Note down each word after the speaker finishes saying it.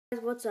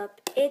What's up?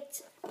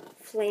 It's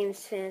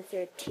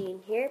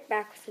FlamesFan13 here,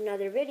 back with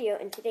another video,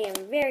 and today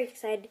I'm very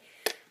excited.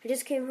 I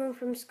just came home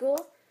from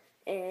school,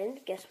 and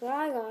guess what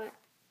I got?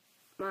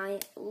 My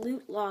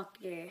loot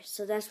locker.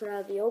 So that's what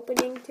I'll be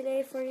opening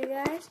today for you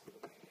guys.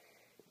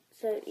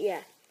 So yeah,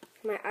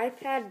 my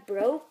iPad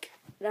broke.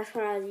 That's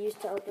what I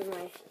used to open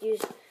record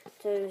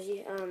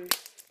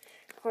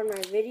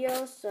my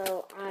videos.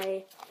 So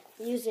I'm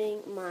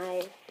using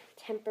my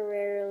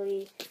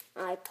temporarily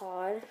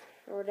iPod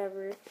or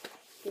whatever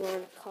you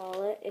want to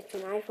call it. It's an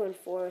iPhone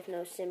 4 with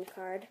no SIM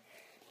card.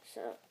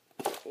 So,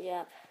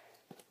 yep.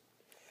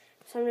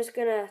 So I'm just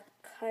going to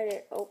cut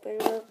it open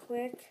real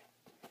quick.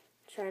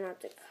 Try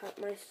not to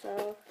cut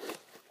myself.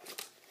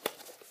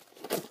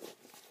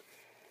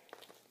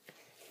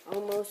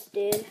 Almost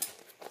did.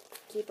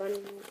 Keep on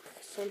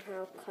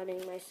somehow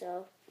cutting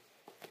myself.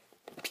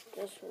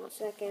 Just 1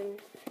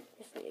 second.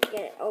 Just need to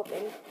get it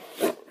open.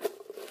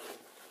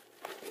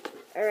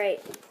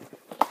 Alright.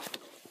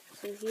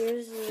 So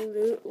here's the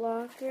loot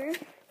locker.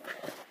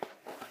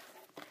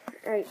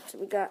 Alright, so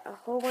we got a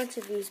whole bunch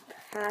of these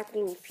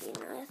packing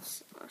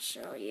peanuts. I'll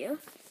show you.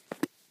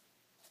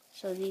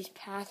 So these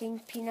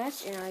packing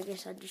peanuts, and I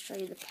guess I'll just show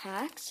you the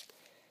packs.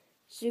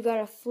 So you got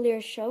a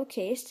Fleer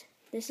showcase.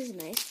 This is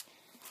nice.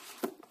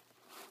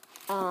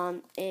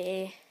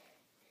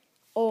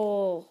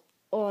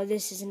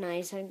 This is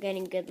nice. I'm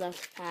getting good luck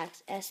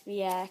packs.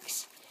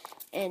 SBX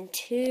and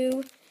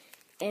 2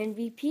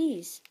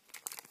 MVPs.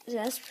 So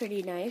that's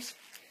pretty nice.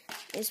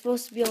 It's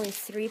supposed to be only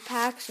 3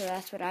 packs, so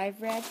that's what I've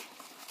read.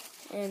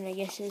 And I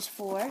guess it's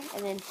 4.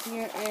 And then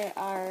here are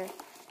our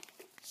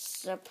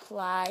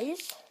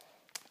supplies.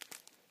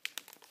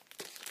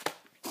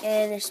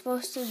 And there's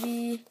supposed to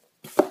be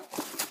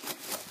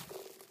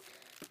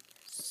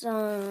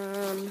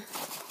some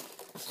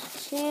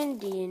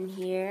candy in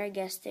here. I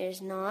guess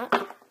there's not.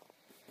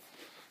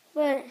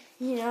 But,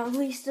 you know, at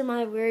least in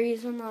my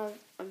worries, I'm not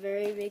a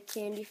very big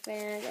candy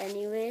fan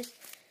anyways.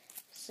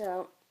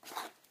 So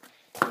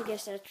I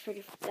guess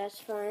that's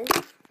fine.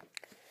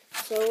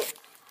 So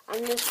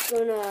I'm just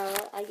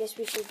I guess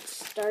we should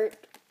start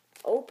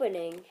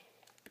opening.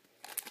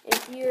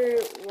 If you're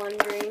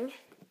wondering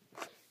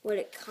what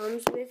it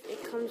comes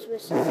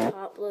with some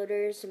top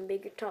loaders, some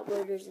bigger top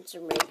loaders, and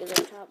some regular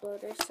top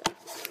loaders. So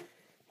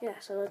yeah,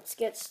 so let's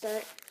get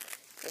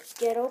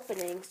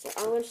opening. So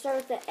I'm going to start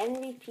with the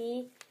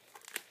MVP,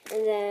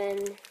 and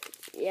then,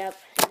 yep,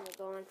 and we'll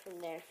go on from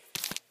there.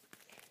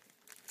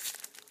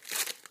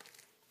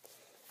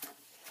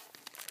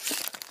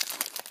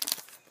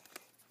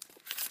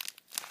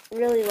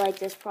 Really like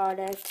this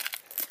product.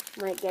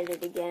 Might get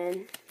it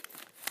again.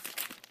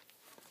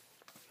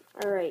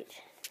 Alright.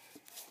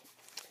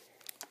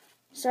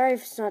 Sorry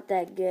if it's not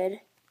that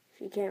good. If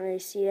you can't really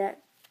see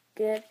that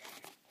good.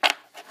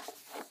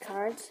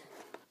 Cards.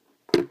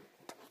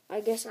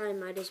 I guess I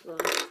might as well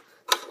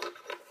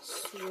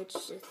switch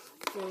the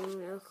thing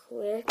real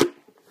quick.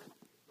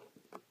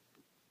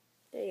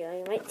 There you go.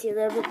 You might see a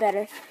little bit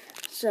better.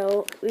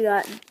 So we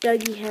got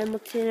Dougie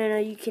Hamilton. I know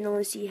you can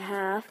only see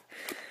half.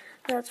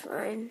 That's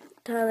fine.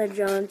 Tyler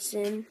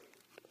Johnson,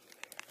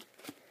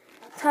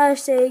 Tyler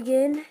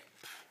Seguin,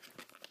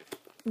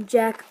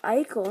 Jack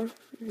Eichel,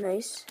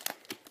 nice.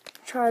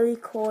 Charlie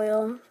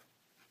Coyle,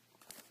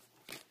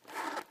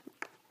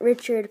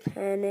 Richard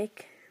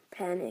Panik,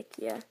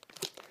 yeah.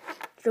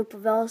 Joe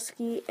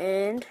Pavelski,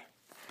 and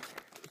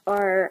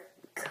our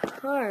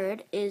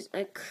card is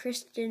a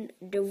Kristen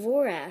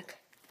Dvorak.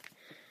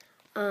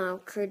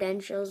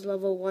 Credentials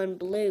level 1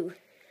 blue.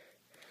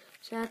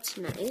 So that's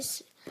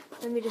nice.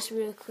 Let me just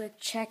real quick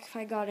check if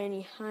I got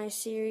any high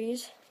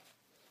series.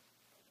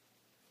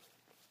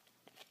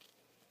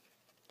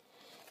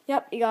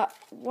 Yep, you got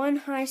 1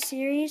 high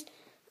series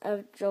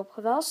of Joe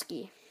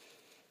Pavelski.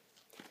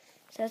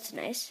 So that's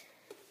nice.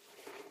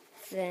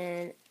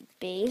 Then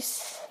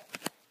base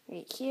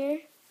right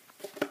here.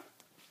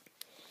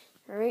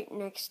 Alright,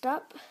 next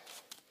up.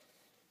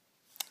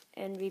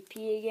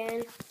 MVP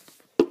again.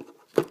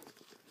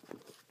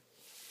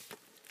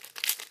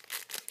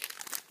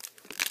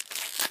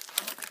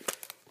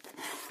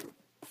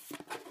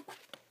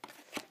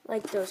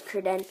 Like those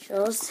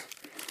credentials.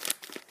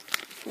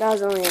 That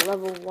was only a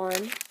level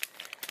 1.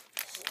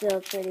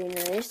 Still pretty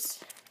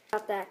nice.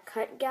 Got that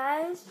cut,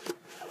 guys.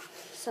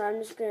 So I'm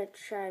just going to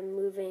try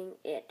moving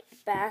it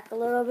back a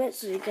little bit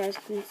so you guys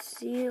can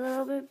see a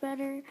little bit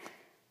better.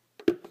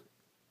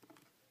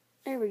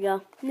 There we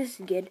go. This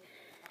is good.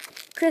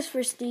 Chris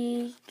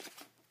Versteeg,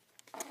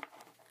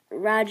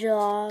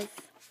 Radulov,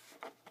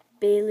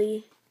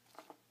 Bailey,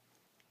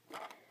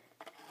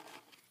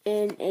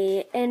 and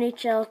a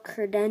NHL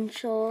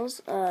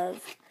credentials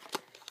of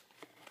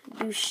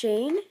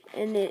Duchesne,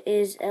 and it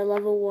is a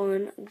level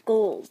 1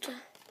 gold.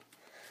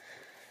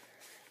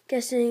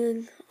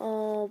 Guessing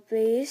all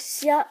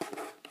base. Yep.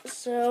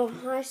 So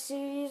high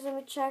series, let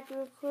me check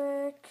real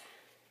quick.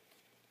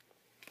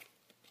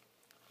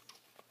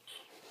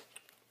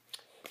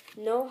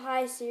 No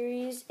high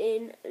series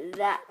in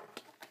that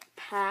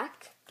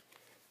pack.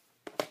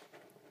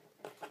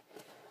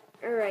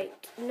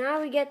 Alright, now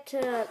we get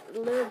to a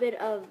little bit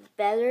of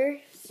better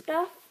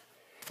stuff.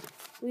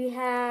 We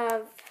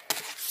have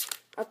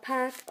a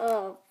pack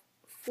of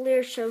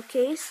Fleer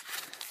Showcase.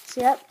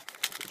 So, yep.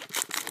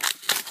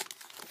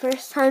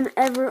 First time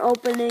ever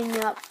opening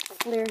up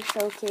Fleer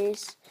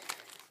Showcase.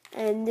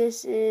 And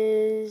this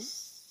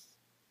is,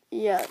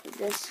 yeah,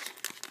 this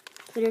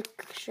Fleer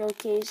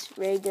Showcase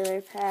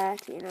regular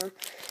pack, you know,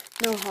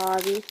 no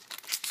hobby.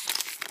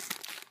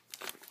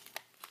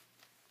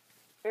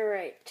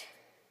 Alright.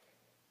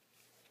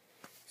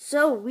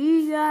 So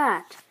we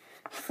got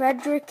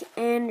Frederik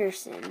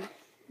Andersen.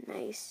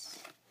 Nice.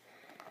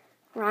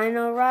 Ryan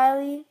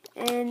O'Reilly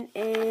and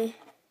a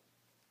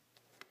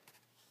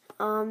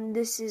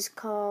this is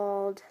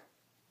called,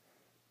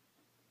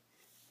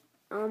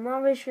 I'm not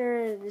really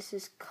sure what this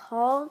is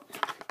called,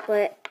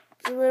 but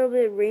it's a little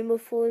bit rainbow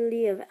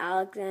foily of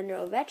Alexander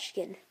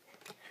Ovechkin.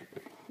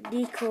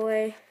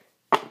 Decoy,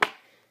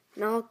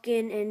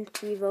 Malkin, and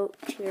Teuvo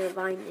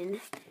Teravainen.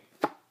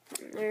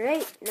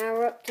 Alright, now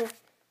we're up to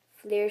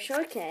Fleer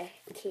Showcase.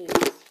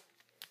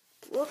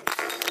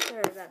 Whoops,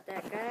 sorry about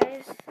that,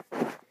 guys.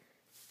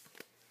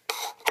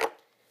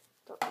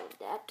 Don't need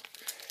that.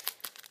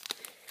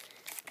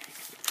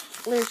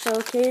 Fleer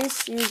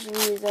Showcase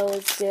usually is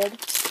always good.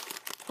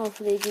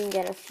 Hopefully you can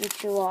get a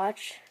future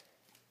watch.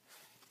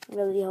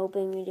 Really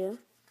hoping we do.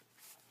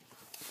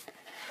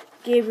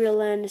 Gabriel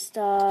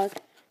Landeskog,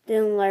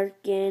 Dylan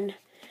Larkin,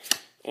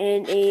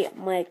 and a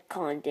Mike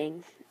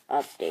Condon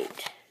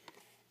update.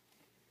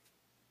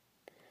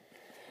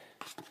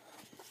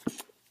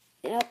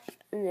 Yep,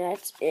 and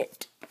that's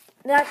it.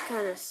 That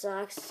kind of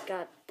sucks.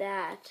 Got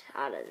that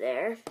out of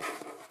there.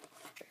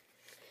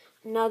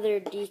 Another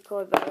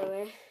decoy, by the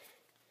way.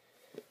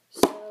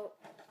 So,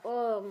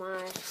 oh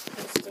my,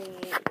 this thing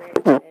ain't very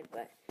good,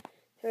 but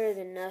better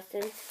than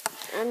nothing.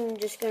 I'm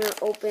just going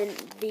to open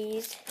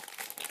these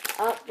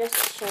up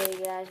just to show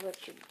you guys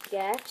what you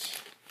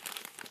get.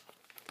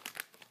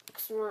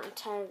 Because I'm not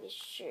entirely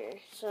sure.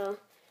 So,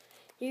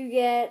 you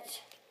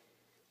get,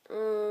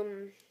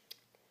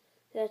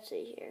 let's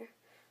see here.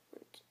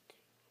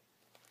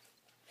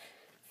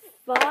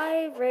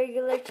 5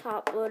 regular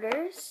top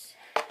loaders.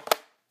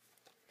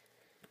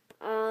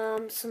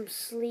 Some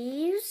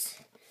sleeves.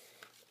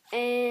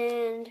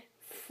 And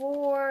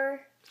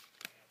 4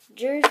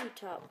 jersey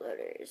top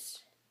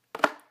loaders.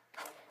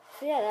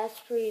 So yeah, that's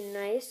pretty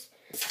nice.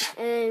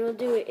 And we'll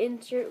do an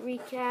insert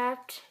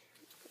recap.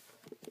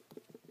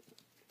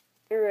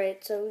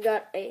 Alright, so we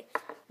got a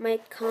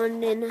Mike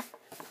Condon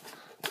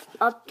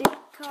update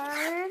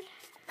card.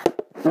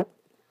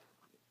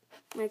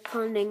 Mike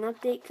Condon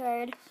update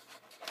card.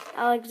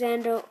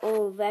 Alexander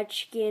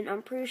Ovechkin.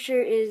 I'm pretty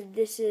sure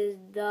this is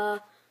the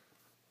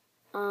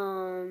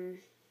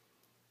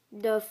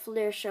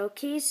Fleer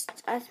Showcase,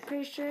 I'm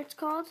pretty sure it's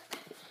called.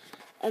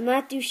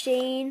 Matthew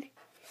Shane,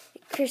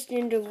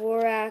 Christian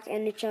Dvorak,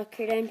 NHL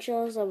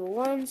credentials, level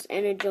 1s,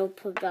 and a Joe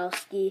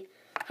Pavelski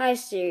high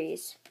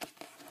series.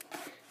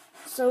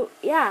 So,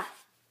 yeah.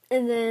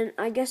 And then,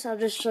 I guess I'll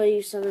just show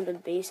you some of the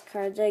base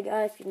cards I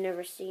got if you've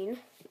never seen.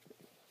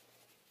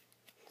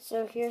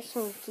 So, here's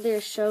some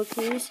Fleer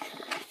Showcase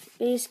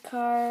base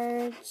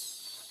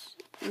cards.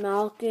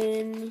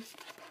 Malkin.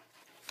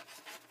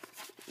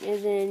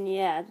 And then,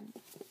 yeah.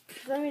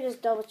 Let me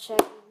just double check.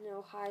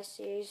 No high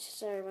series.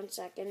 Sorry, 1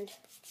 second.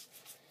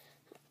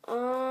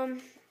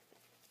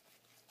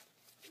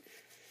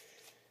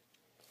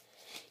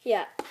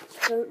 Yeah.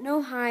 So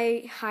no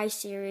high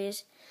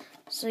series.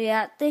 So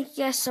yeah, thank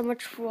you guys so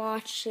much for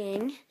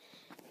watching.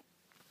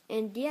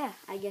 And yeah,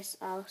 I guess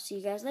I'll see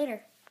you guys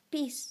later.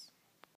 Peace.